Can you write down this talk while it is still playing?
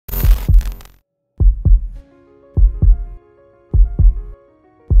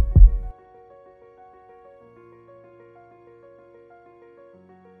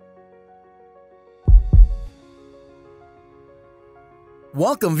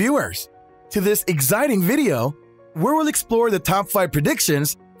Welcome viewers to this exciting video where we'll explore the top 5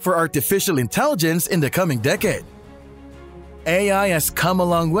 predictions for artificial intelligence in the coming decade. AI has come a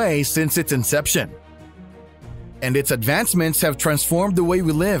long way since its inception, and its advancements have transformed the way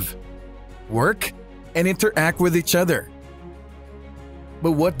we live, work, and interact with each other.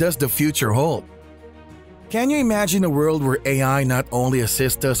 But what does the future hold? Can you imagine a world where AI not only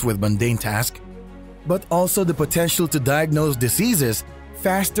assists us with mundane tasks, but also the potential to diagnose diseases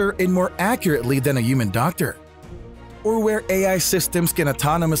faster and more accurately than a human doctor? Or where AI systems can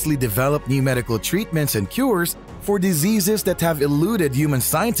autonomously develop new medical treatments and cures for diseases that have eluded human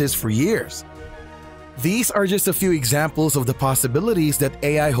scientists for years? These are just a few examples of the possibilities that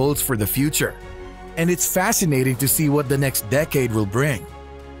AI holds for the future, and it's fascinating to see what the next decade will bring.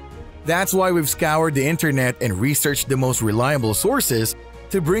 That's why we've scoured the internet and researched the most reliable sources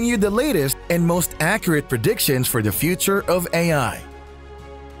to bring you the latest and most accurate predictions for the future of AI.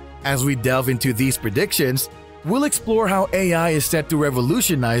 As we delve into these predictions, we'll explore how AI is set to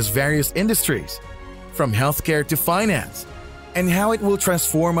revolutionize various industries, from healthcare to finance, and how it will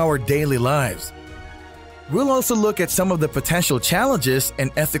transform our daily lives. We'll also look at some of the potential challenges and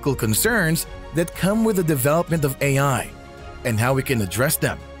ethical concerns that come with the development of AI, and how we can address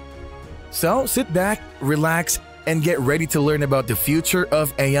them. So sit back, relax, and get ready to learn about the future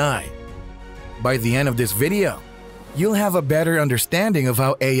of AI. By the end of this video, you'll have a better understanding of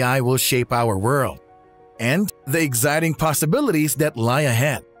how AI will shape our world and the exciting possibilities that lie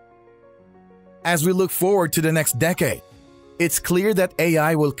ahead. As we look forward to the next decade, it's clear that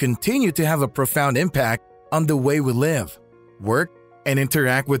AI will continue to have a profound impact on the way we live, work, and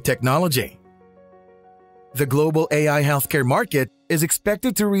interact with technology. The global AI healthcare market is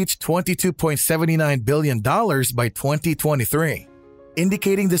expected to reach $22.79 billion by 2023,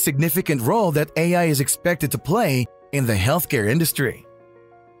 indicating the significant role that AI is expected to play in the healthcare industry.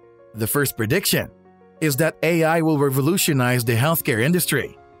 The first prediction is that AI will revolutionize the healthcare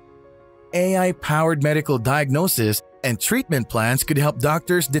industry. AI-powered medical diagnosis and treatment plans could help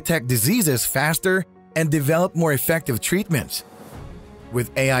doctors detect diseases faster and develop more effective treatments.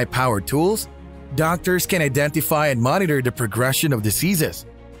 With AI-powered tools, doctors can identify and monitor the progression of diseases,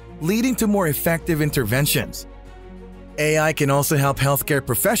 leading to more effective interventions. AI can also help healthcare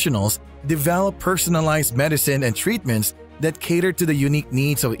professionals develop personalized medicine and treatments that cater to the unique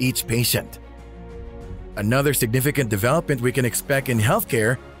needs of each patient. Another significant development we can expect in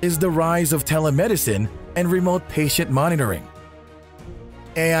healthcare is the rise of telemedicine and remote patient monitoring.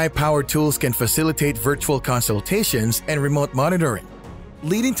 AI-powered tools can facilitate virtual consultations and remote monitoring,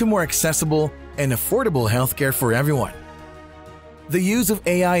 leading to more accessible and affordable healthcare for everyone. The use of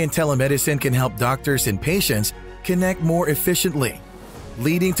AI in telemedicine can help doctors and patients connect more efficiently,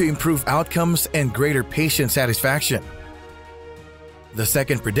 leading to improved outcomes and greater patient satisfaction. The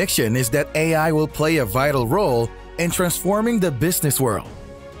second prediction is that AI will play a vital role in transforming the business world.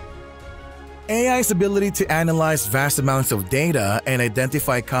 AI's ability to analyze vast amounts of data and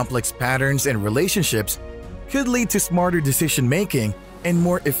identify complex patterns and relationships could lead to smarter decision-making and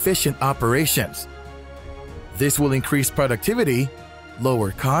more efficient operations. This will increase productivity,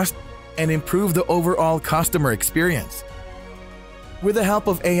 lower cost, and improve the overall customer experience. With the help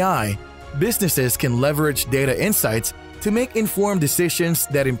of AI, businesses can leverage data insights to make informed decisions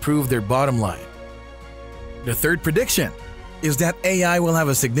that improve their bottom line. The third prediction is that AI will have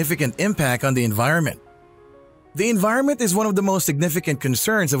a significant impact on the environment. The environment is one of the most significant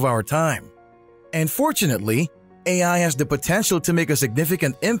concerns of our time, and fortunately, AI has the potential to make a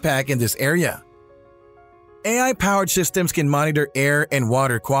significant impact in this area. AI-powered systems can monitor air and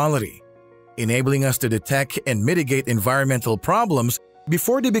water quality, enabling us to detect and mitigate environmental problems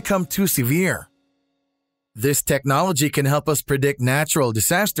before they become too severe. This technology can help us predict natural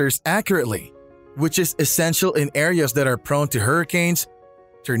disasters accurately, which is essential in areas that are prone to hurricanes,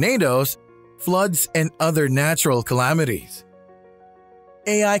 tornadoes, floods, and other natural calamities.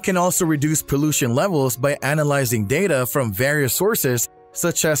 AI can also reduce pollution levels by analyzing data from various sources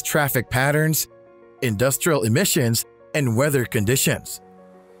such as traffic patterns, industrial emissions, and weather conditions.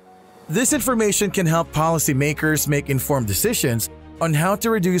 This information can help policymakers make informed decisions on how to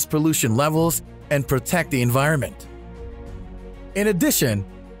reduce pollution levels and protect the environment. In addition,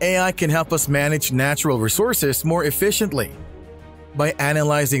 AI can help us manage natural resources more efficiently. By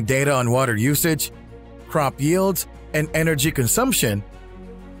analyzing data on water usage, crop yields, and energy consumption,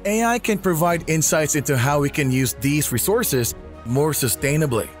 AI can provide insights into how we can use these resources more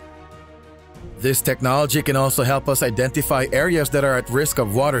sustainably. This technology can also help us identify areas that are at risk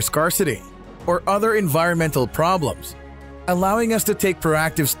of water scarcity or other environmental problems, allowing us to take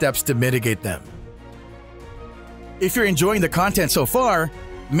proactive steps to mitigate them. If you're enjoying the content so far,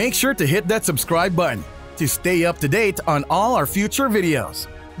 make sure to hit that subscribe button to stay up to date on all our future videos.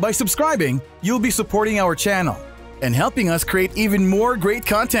 By subscribing, you'll be supporting our channel and helping us create even more great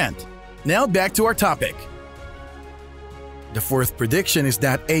content. Now back to our topic. The fourth prediction is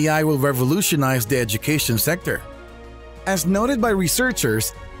that AI will revolutionize the education sector. As noted by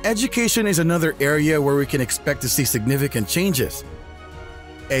researchers, education is another area where we can expect to see significant changes.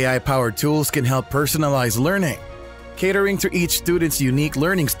 AI-powered tools can help personalize learning, catering to each student's unique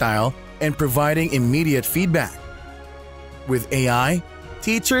learning style and providing immediate feedback. With AI,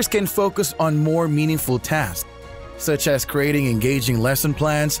 teachers can focus on more meaningful tasks, such as creating engaging lesson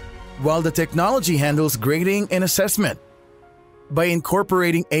plans, while the technology handles grading and assessment. By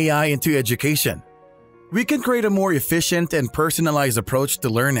incorporating AI into education, we can create a more efficient and personalized approach to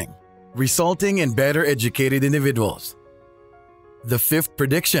learning, resulting in better educated individuals. The fifth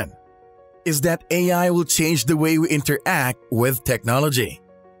prediction is that AI will change the way we interact with technology.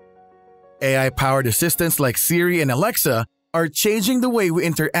 AI-powered assistants like Siri and Alexa are changing the way we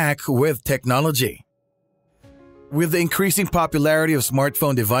interact with technology. With the increasing popularity of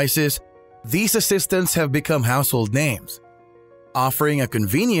smartphone devices, these assistants have become household names, offering a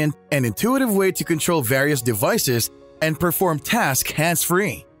convenient and intuitive way to control various devices and perform tasks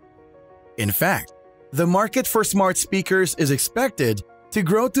hands-free. In fact, the market for smart speakers is expected to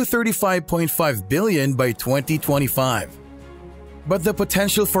grow to $35.5 billion by 2025. But the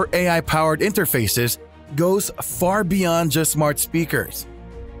potential for AI-powered interfaces goes far beyond just smart speakers.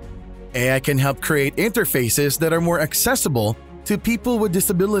 AI can help create interfaces that are more accessible to people with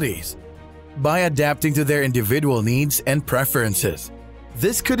disabilities by adapting to their individual needs and preferences.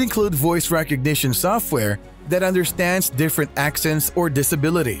 This could include voice recognition software that understands different accents or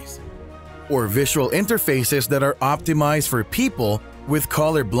disabilities, or visual interfaces that are optimized for people with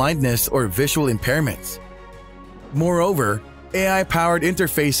color blindness or visual impairments. Moreover, AI-powered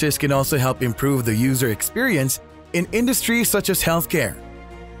interfaces can also help improve the user experience in industries such as healthcare.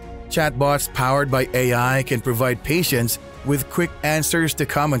 Chatbots powered by AI can provide patients with quick answers to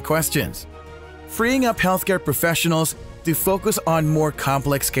common questions, freeing up healthcare professionals to focus on more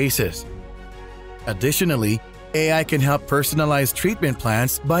complex cases. Additionally, AI can help personalize treatment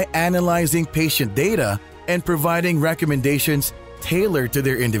plans by analyzing patient data and providing recommendations tailored to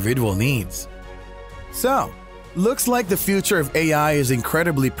their individual needs. So, looks like the future of AI is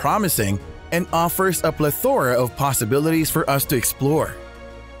incredibly promising and offers a plethora of possibilities for us to explore.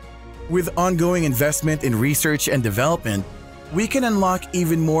 With ongoing investment in research and development, we can unlock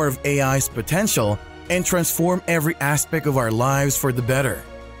even more of AI's potential and transform every aspect of our lives for the better.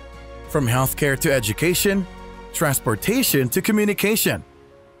 From healthcare to education, transportation to communication,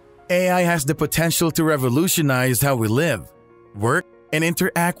 AI has the potential to revolutionize how we live, work, and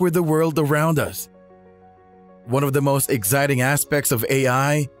interact with the world around us. One of the most exciting aspects of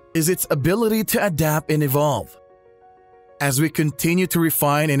AI is its ability to adapt and evolve. As we continue to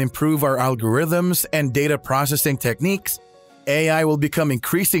refine and improve our algorithms and data processing techniques, AI will become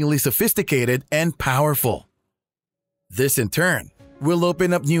increasingly sophisticated and powerful. This, in turn, will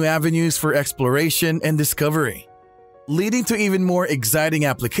open up new avenues for exploration and discovery, leading to even more exciting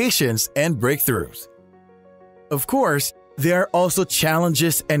applications and breakthroughs. Of course, there are also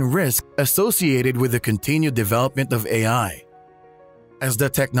challenges and risks associated with the continued development of AI. As the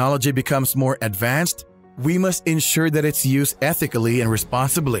technology becomes more advanced, we must ensure that it's used ethically and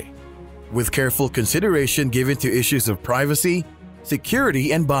responsibly, with careful consideration given to issues of privacy,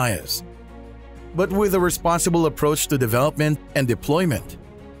 security, and bias. But with a responsible approach to development and deployment,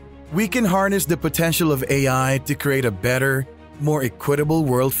 we can harness the potential of AI to create a better, more equitable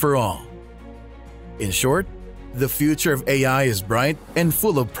world for all. In short, the future of AI is bright and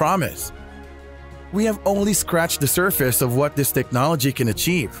full of promise. We have only scratched the surface of what this technology can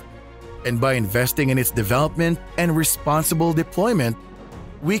achieve, and by investing in its development and responsible deployment,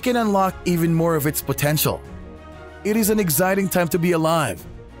 we can unlock even more of its potential. It is an exciting time to be alive,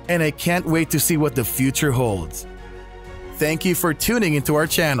 and I can't wait to see what the future holds. Thank you for tuning into our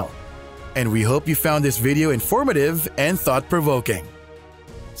channel, and we hope you found this video informative and thought-provoking.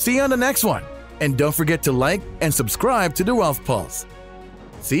 See you on the next one, and don't forget to like and subscribe to The Wealth Pulse.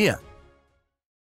 See ya!